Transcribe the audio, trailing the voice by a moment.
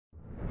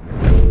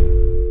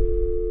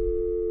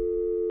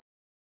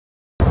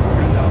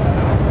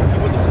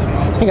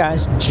Hey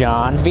guys,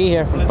 John V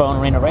here from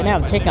PhoneArena. Right now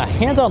I'm taking a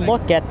hands-on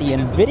look at the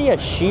NVIDIA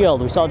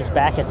Shield. We saw this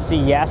back at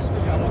CES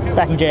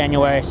back in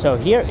January. So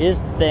here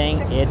is the thing.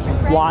 It's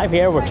live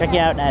here. We're checking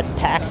out at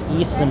PAX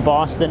East in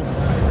Boston.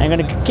 I'm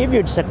going to give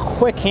you just a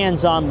quick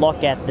hands-on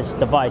look at this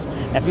device.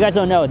 Now, if you guys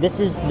don't know, this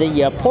is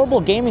the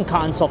portable gaming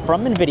console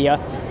from NVIDIA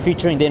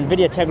featuring the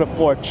NVIDIA Tegra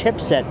 4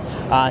 chipset.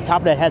 On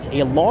top of that has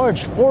a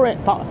large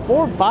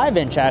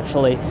 5-inch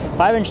actually,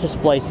 5-inch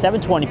display,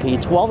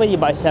 720p, 1280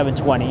 by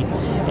 720.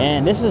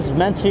 And this is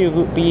meant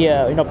to be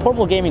a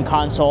portable gaming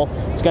console.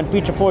 It's going to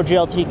feature 4G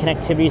LTE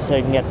connectivity, so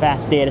you can get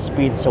fast data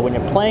speeds. So when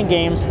you're playing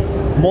games,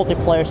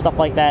 multiplayer, stuff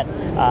like that,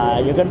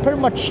 you're going to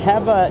pretty much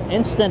have an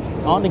instant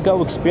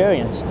on-the-go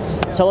experience.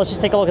 So let's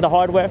just take a look at the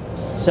hardware.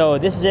 So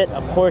this is it.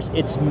 Of course,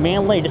 it's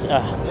mainly just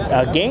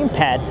a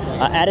gamepad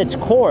at its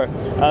core.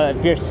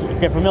 If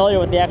you're familiar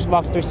with the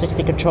Xbox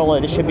 360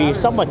 controller, this should be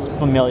somewhat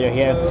familiar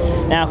here.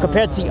 Now,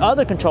 compared to the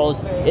other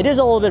controllers, it is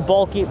a little bit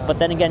bulky, but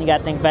then again, you got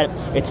to think about it.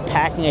 It's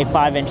packing a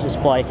 5-inch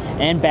display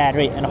and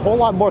battery and a whole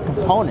lot more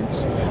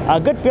components.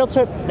 Good feel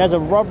to it. It has a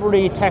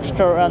rubbery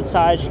texture around the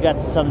sides. You got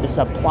this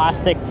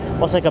plastic,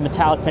 looks like a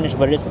metallic finish,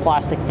 but it is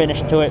plastic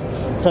finish to it.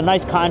 It's a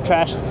nice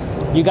contrast.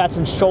 You got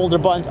some shoulder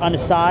buttons on the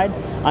side,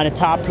 on the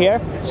top here.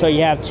 So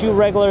you have two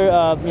regular,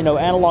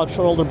 analog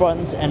shoulder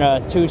buttons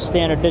and two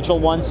standard digital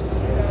ones.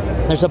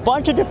 There's a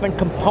bunch of different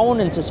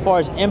components as far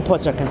as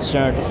inputs are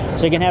concerned.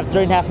 So you can have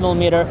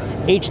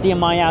 3.5mm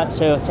HDMI out,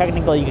 so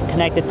technically you can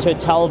connect it to a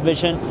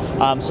television,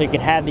 so you can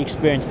have the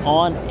experience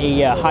on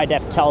a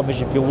high-def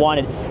television if you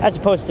wanted, as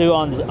opposed to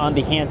on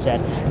the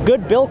handset.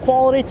 Good build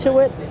quality to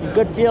it,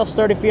 good feel,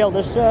 sturdy feel.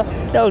 There's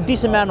a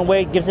decent amount of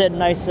weight, gives it a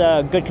nice,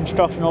 good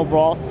construction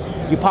overall.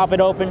 You pop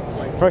it open.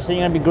 First thing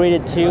you're going to be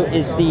greeted to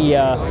is the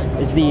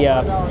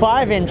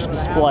 5-inch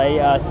display,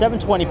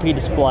 720p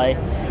display,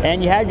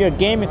 and you have your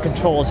gaming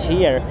controls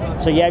here.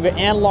 So you have your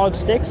analog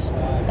sticks,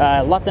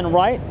 left and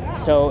right.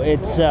 So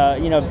it's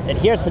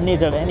adheres to the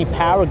needs of any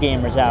power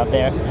gamers out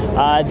there.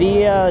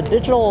 The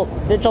digital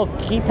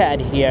keypad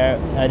here,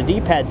 the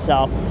D-pad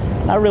itself.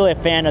 Not really a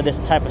fan of this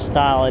type of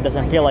style. It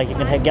doesn't feel like you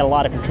can get a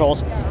lot of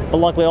controls, but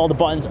luckily all the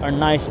buttons are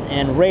nice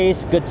and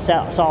raised, good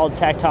solid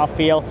tactile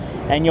feel,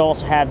 and you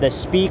also have the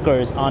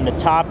speakers on the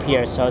top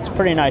here, so it's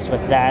pretty nice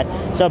with that.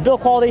 So build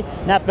quality,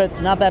 not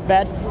that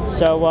bad.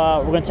 So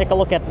we're going to take a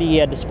look at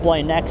the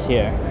display next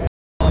here.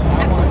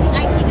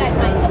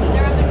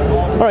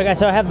 Alright guys,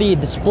 so I have the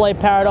display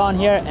powered on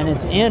here, and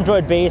it's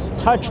Android based,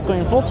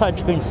 touchscreen, full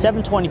touchscreen,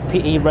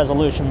 720p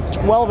resolution,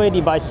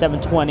 1280 by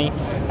 720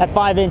 at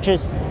 5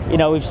 inches.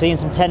 We've seen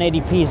some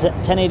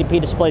 1080p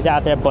displays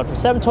out there, but for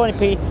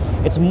 720p,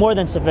 it's more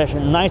than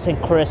sufficient, nice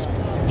and crisp.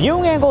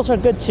 Viewing angles are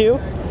good too.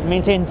 It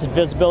maintains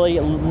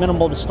visibility,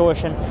 minimal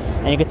distortion,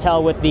 and you can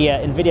tell with the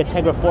NVIDIA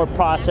Tegra 4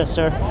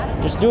 processor,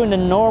 just doing the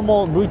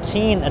normal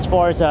routine as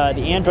far as the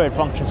Android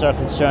functions are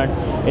concerned,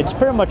 it's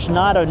pretty much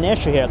not an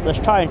issue here. Let's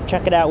try and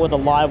check it out with a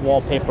live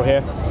wallpaper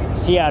here,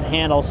 see how it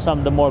handles some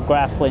of the more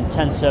graphically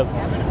intensive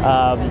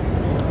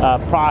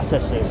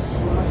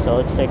processes. So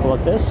let's take a look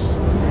at this,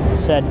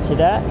 set it to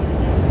that.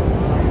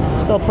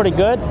 Still pretty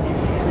good,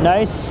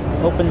 nice,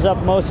 opens up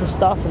most of the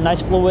stuff,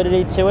 nice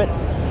fluidity to it.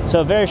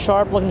 So very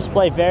sharp looking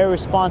display, very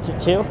responsive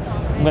too.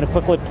 I'm going to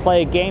quickly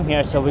play a game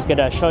here so we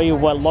could show you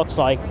what it looks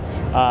like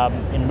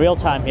in real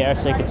time here,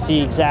 so you can see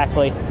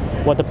exactly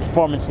what the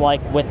performance like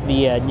with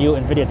the new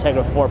NVIDIA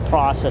Tegra 4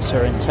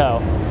 processor in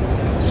tow.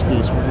 Just do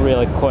this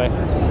really quick.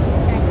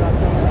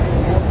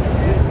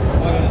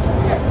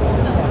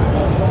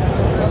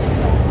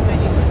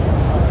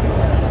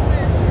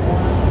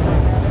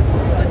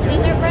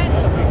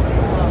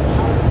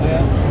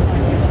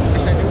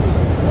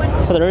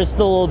 So there is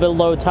still a little bit of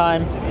load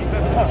time.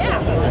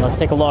 And let's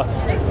take a look.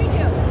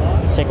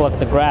 Take a look at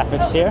the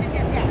graphics here.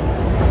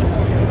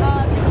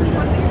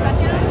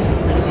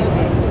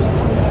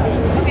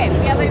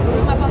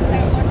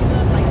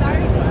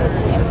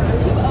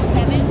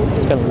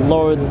 It's going to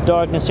lower the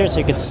darkness here so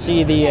you can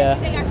see the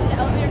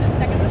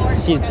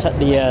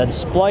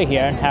display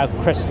here and how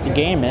crisp the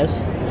game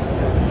is.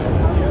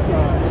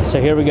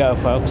 So here we go,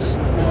 folks.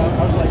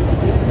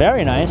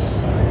 Very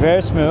nice,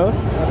 very smooth.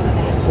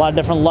 A lot of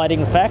different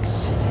lighting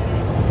effects.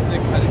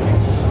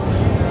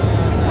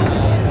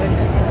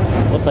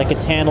 Looks like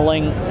it's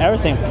handling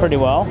everything pretty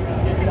well.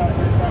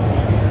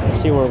 Let's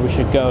see where we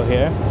should go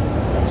here.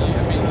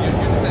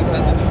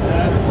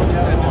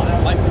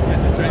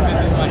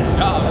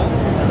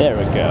 There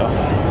we go.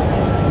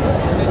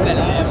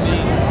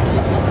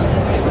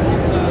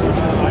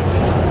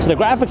 So the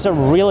graphics are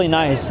really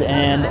nice,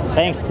 and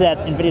thanks to that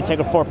NVIDIA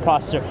Tegra 4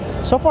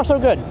 processor, so far so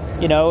good.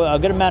 A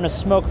good amount of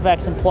smoke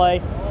effects in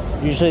play.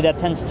 Usually that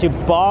tends to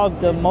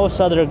bog most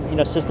other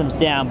systems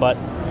down, but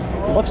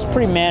it looks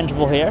pretty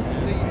manageable here.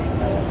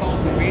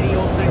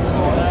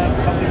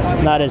 It's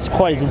not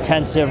quite as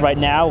intensive right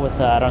now. With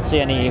I don't see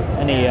any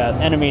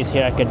enemies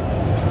here I could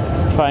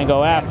try and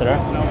go after,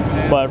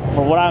 but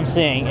for what I'm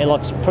seeing, it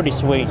looks pretty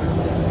sweet.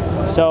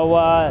 So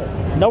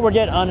no word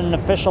yet on an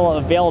official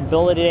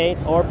availability date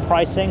or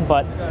pricing,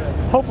 but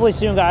hopefully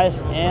soon,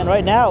 guys. And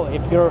right now,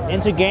 if you're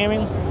into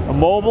gaming, or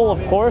mobile,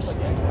 of course,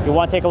 you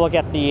want to take a look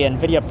at the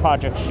NVIDIA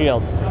Project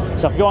Shield.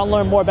 So if you want to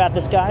learn more about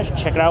this, guys,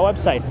 check out our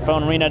website,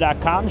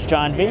 PhoneArena.com. It's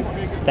John V.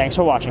 Thanks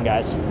for watching,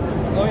 guys.